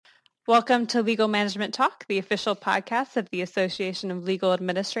Welcome to Legal Management Talk, the official podcast of the Association of Legal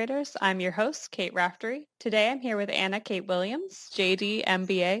Administrators. I'm your host, Kate Raftery. Today I'm here with Anna Kate Williams, JD,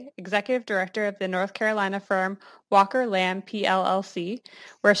 MBA, Executive Director of the North Carolina firm Walker Lamb PLLC,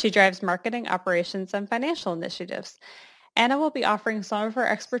 where she drives marketing, operations, and financial initiatives. Anna will be offering some of her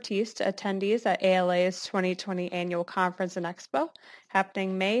expertise to attendees at ALA's 2020 Annual Conference and Expo,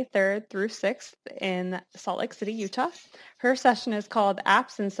 happening May 3rd through 6th in Salt Lake City, Utah. Her session is called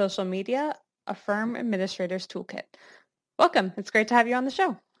Apps and Social Media, a Firm Administrator's Toolkit. Welcome. It's great to have you on the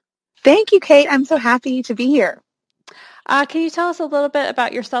show. Thank you, Kate. I'm so happy to be here. Can you tell us a little bit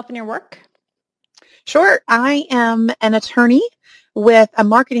about yourself and your work? Sure. I am an attorney with a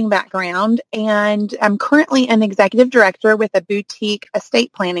marketing background, and I'm currently an executive director with a boutique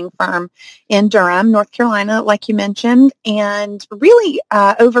estate planning firm in Durham, North Carolina, like you mentioned, and really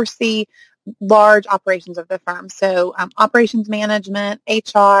oversee large operations of the firm. So operations management,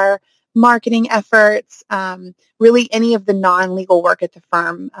 HR, marketing efforts, really any of the non-legal work at the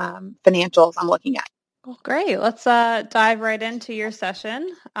firm, financials I'm looking at. Well, great. Let's dive right into your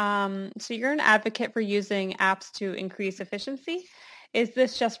session. So you're an advocate for using apps to increase efficiency. Is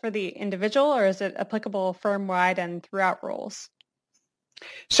this just for the individual, or is it applicable firm-wide and throughout roles?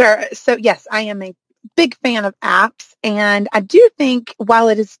 Sure. So yes, I am a big fan of apps, and I do think while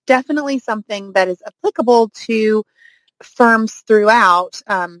it is definitely something that is applicable to firms throughout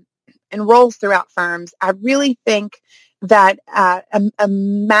and roles throughout firms, I really think that a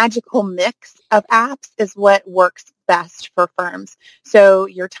magical mix of apps is what works best for firms. So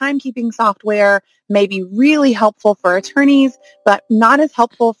your timekeeping software may be really helpful for attorneys, but not as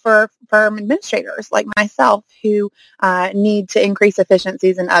helpful for firm administrators like myself who need to increase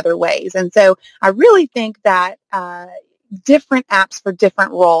efficiencies in other ways. And so I really think that different apps for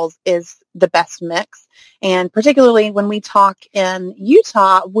different roles is the best mix. And particularly when we talk in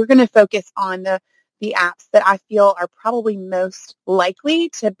Utah, we're going to focus on the apps that I feel are probably most likely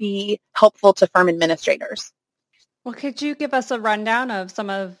to be helpful to firm administrators. Well, could you give us a rundown of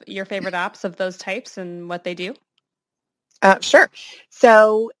some of your favorite apps of those types and what they do? Sure.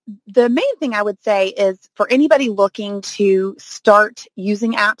 So the main thing I would say is for anybody looking to start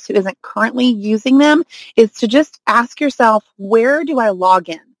using apps who isn't currently using them is to just ask yourself, where do I log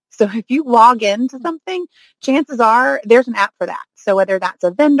in? So if you log into something, chances are there's an app for that. So whether that's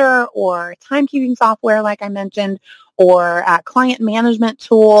a vendor or timekeeping software, like I mentioned, or a client management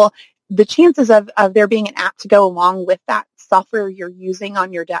tool, the chances of there being an app to go along with that software you're using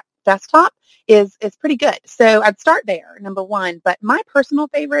on your desktop is pretty good. So I'd start there, number one. But my personal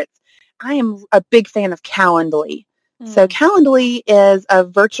favorites, I am a big fan of Calendly. So Calendly is a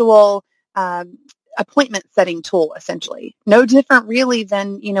virtual appointment setting tool, essentially. No different really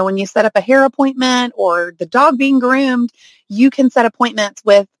than, when you set up a hair appointment or the dog being groomed, you can set appointments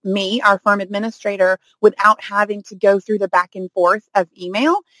with me, our firm administrator, without having to go through the back and forth of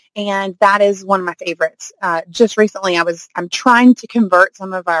email. And that is one of my favorites. Just recently, I'm trying to convert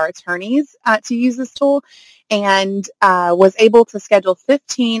some of our attorneys to use this tool, and was able to schedule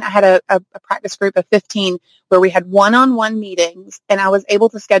 15. I had a practice group of 15 where we had one-on-one meetings, and I was able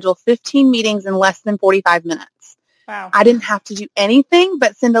to schedule 15 meetings in less than 45 minutes. Wow. I didn't have to do anything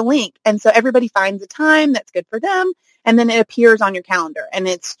but send a link. And so everybody finds a time that's good for them, and then it appears on your calendar, and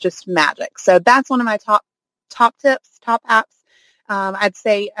it's just magic. So that's one of my top tips, top apps. I'd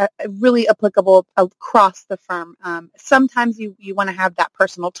say really applicable across the firm. Sometimes you want to have that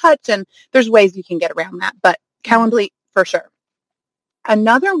personal touch, and there's ways you can get around that, but Calendly for sure.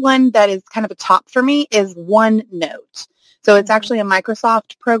 Another one that is kind of a top for me is OneNote. So it's actually a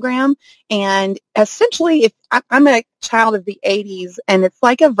Microsoft program, and essentially, if I'm a child of the 80s, and it's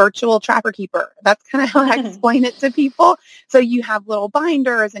like a virtual trapper keeper. That's kind of how I explain it to people. So you have little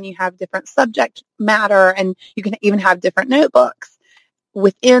binders, and you have different subject matter, and you can even have different notebooks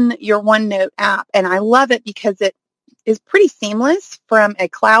within your OneNote app. And I love it because it is pretty seamless from a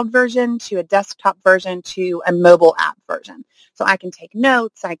cloud version to a desktop version to a mobile app version. So I can take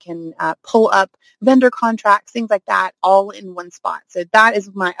notes, I can pull up vendor contracts, things like that, all in one spot. So that is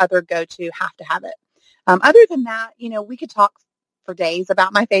my other go-to, have to have it. Other than that, we could talk for days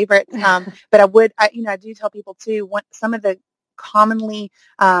about my favorites, but I do tell people too, some of the commonly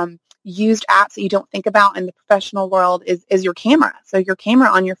used apps that you don't think about in the professional world is your camera. So your camera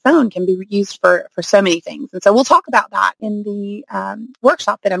on your phone can be used for so many things. And so we'll talk about that in the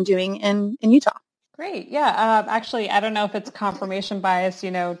workshop that I'm doing in Utah. Great. Yeah. Actually, I don't know if it's confirmation bias,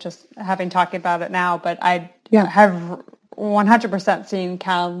 just having talked about it now, but I have 100% seen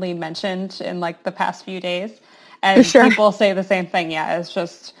Calendly mentioned in like the past few days. And people say the same thing. Yeah. It's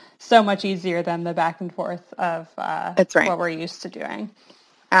just so much easier than the back and forth of That's right. what we're used to doing.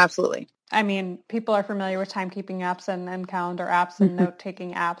 Absolutely. I mean, people are familiar with timekeeping apps and calendar apps and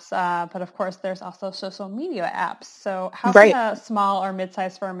note-taking apps, but of course there's also social media apps. So how can Right. a small or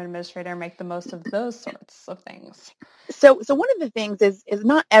mid-sized firm administrator make the most of those sorts of things? So one of the things is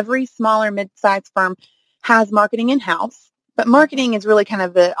not every small or mid-sized firm has marketing in-house, but marketing is really kind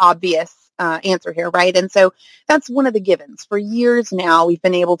of the obvious answer here, right? And so that's one of the givens. For years now, we've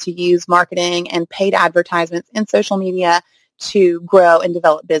been able to use marketing and paid advertisements in social media to grow and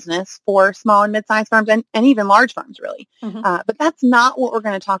develop business for small and mid-sized firms and even large firms, really. But that's not what we're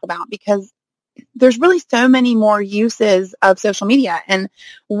going to talk about because there's really so many more uses of social media. And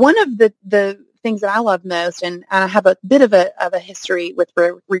one of the things that I love most, and I have a bit of a history with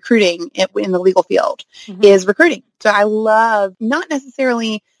recruiting in the legal field, is recruiting. So I love not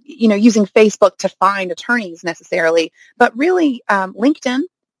necessarily, using Facebook to find attorneys necessarily, but really LinkedIn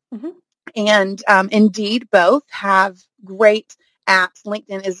and Indeed both have great apps.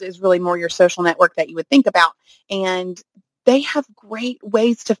 LinkedIn is really more your social network that you would think about. And they have great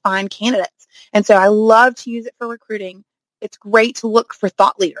ways to find candidates. And so I love to use it for recruiting. It's great to look for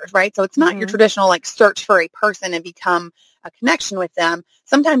thought leaders, right? So it's not your traditional like search for a person and become a connection with them.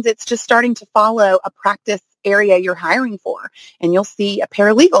 Sometimes it's just starting to follow a practice area you're hiring for. And you'll see a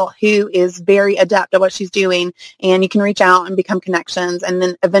paralegal who is very adept at what she's doing, and you can reach out and become connections. And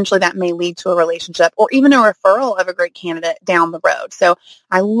then eventually that may lead to a relationship or even a referral of a great candidate down the road. So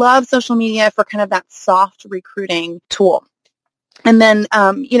I love social media for kind of that soft recruiting tool. And then,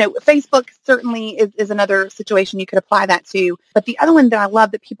 Facebook certainly is another situation you could apply that to. But the other one that I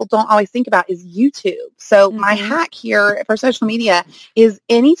love that people don't always think about is YouTube. So my hack here for social media is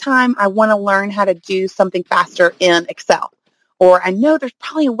anytime I want to learn how to do something faster in Excel, or I know there's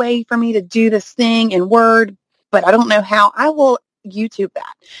probably a way for me to do this thing in Word, but I don't know how, I will YouTube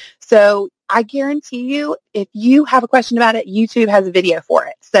that. So I guarantee you, if you have a question about it, YouTube has a video for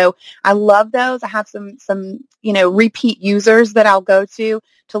it. So I love those. I have some repeat users that I'll go to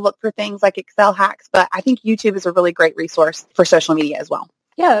look for things like Excel hacks. But I think YouTube is a really great resource for social media as well.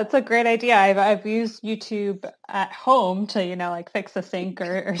 Yeah, that's a great idea. I've used YouTube at home to, fix a sink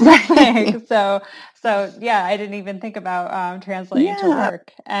or something. So yeah, I didn't even think about translating to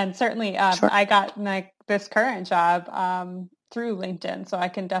work. And certainly I got this current job through LinkedIn. So I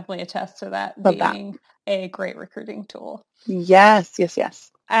can definitely attest to that being a great recruiting tool. Yes.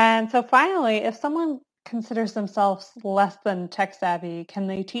 And so finally, if someone considers themselves less than tech savvy, can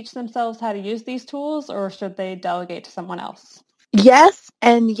they teach themselves how to use these tools, or should they delegate to someone else? Yes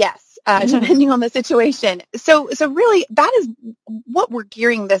and yes, depending on the situation. So really, that is what we're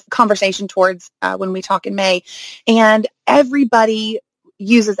gearing this conversation towards when we talk in May. And everybody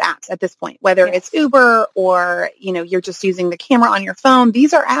uses apps at this point, whether it's Uber or, you're just using the camera on your phone.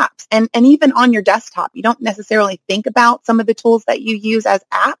 These are apps. And even on your desktop, you don't necessarily think about some of the tools that you use as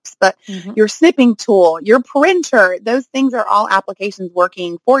apps, but your snipping tool, your printer, those things are all applications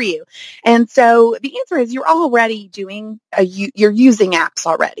working for you. And so the answer is you're already you're using apps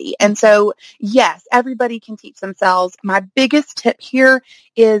already. And so, yes, everybody can teach themselves. My biggest tip here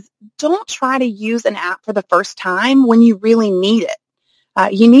is don't try to use an app for the first time when you really need it.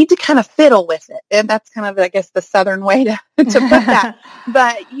 You need to kind of fiddle with it. And that's kind of, I guess, the Southern way to put that.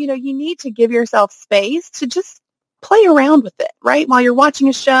 But, you need to give yourself space to just play around with it, right? While you're watching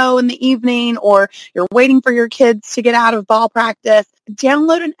a show in the evening or you're waiting for your kids to get out of ball practice,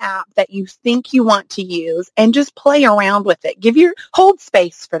 download an app that you think you want to use and just play around with it. Hold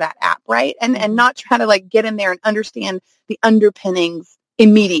space for that app, right? And not try to get in there and understand the underpinnings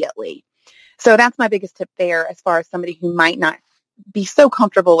immediately. So that's my biggest tip there as far as somebody who might not be so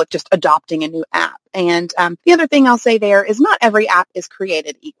comfortable with just adopting a new app. And the other thing I'll say there is not every app is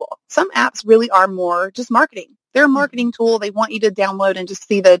created equal. Some apps really are more just marketing. They're a marketing tool. They want you to download and just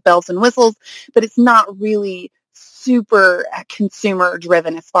see the bells and whistles, but it's not really super consumer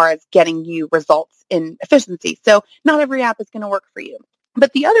driven as far as getting you results in efficiency. So not every app is going to work for you.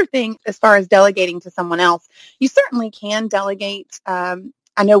 But the other thing, as far as delegating to someone else, you certainly can delegate.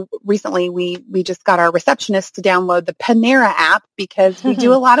 I know recently we just got our receptionist to download the Panera app because we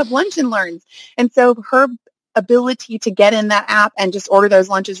do a lot of lunch and learns. And so her ability to get in that app and just order those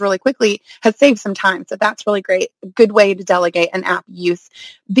lunches really quickly has saved some time. So that's really great. A good way to delegate an app use.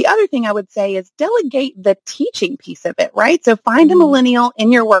 The other thing I would say is delegate the teaching piece of it, right? So find a millennial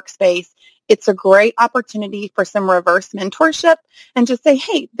in your workspace. It's a great opportunity for some reverse mentorship and just say,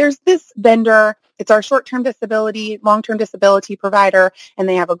 hey, there's this vendor. It's our short-term disability, long-term disability provider, and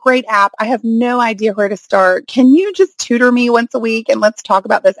they have a great app. I have no idea where to start. Can you just tutor me once a week and let's talk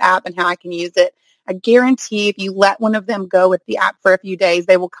about this app and how I can use it? I guarantee if you let one of them go with the app for a few days,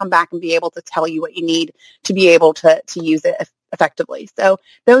 they will come back and be able to tell you what you need to be able to use it effectively. So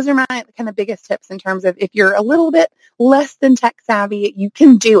those are my kind of biggest tips in terms of if you're a little bit less than tech savvy, you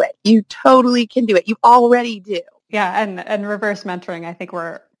can do it. You totally can do it. You already do. Yeah, and reverse mentoring, I think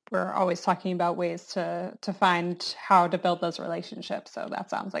we're always talking about ways to find how to build those relationships. So that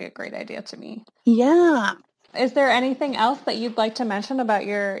sounds like a great idea to me. Yeah. Is there anything else that you'd like to mention about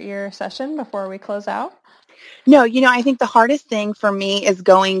your session before we close out? No, I think the hardest thing for me is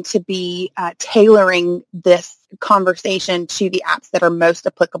going to be tailoring this conversation to the apps that are most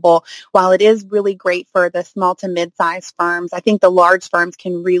applicable. While it is really great for the small to mid-sized firms, I think the large firms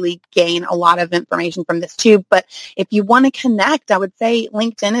can really gain a lot of information from this too. But if you want to connect, I would say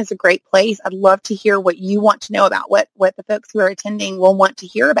LinkedIn is a great place. I'd love to hear what you want to know about, what the folks who are attending will want to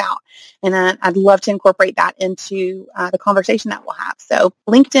hear about. And I'd love to incorporate that into the conversation that we'll have. So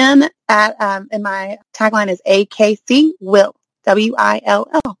LinkedIn and my tagline is AKC Will, WILL.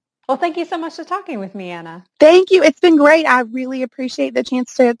 Well, thank you so much for talking with me, Anna. Thank you. It's been great. I really appreciate the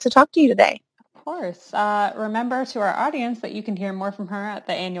chance to talk to you today. Of course. Remember to our audience that you can hear more from her at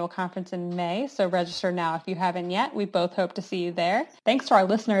the annual conference in May, so register now if you haven't yet. We both hope to see you there. Thanks to our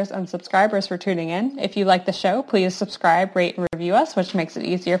listeners and subscribers for tuning in. If you like the show, please subscribe, rate, and review us, which makes it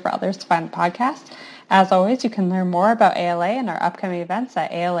easier for others to find the podcast. As always, you can learn more about ALA and our upcoming events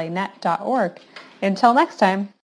at alanet.org. Until next time.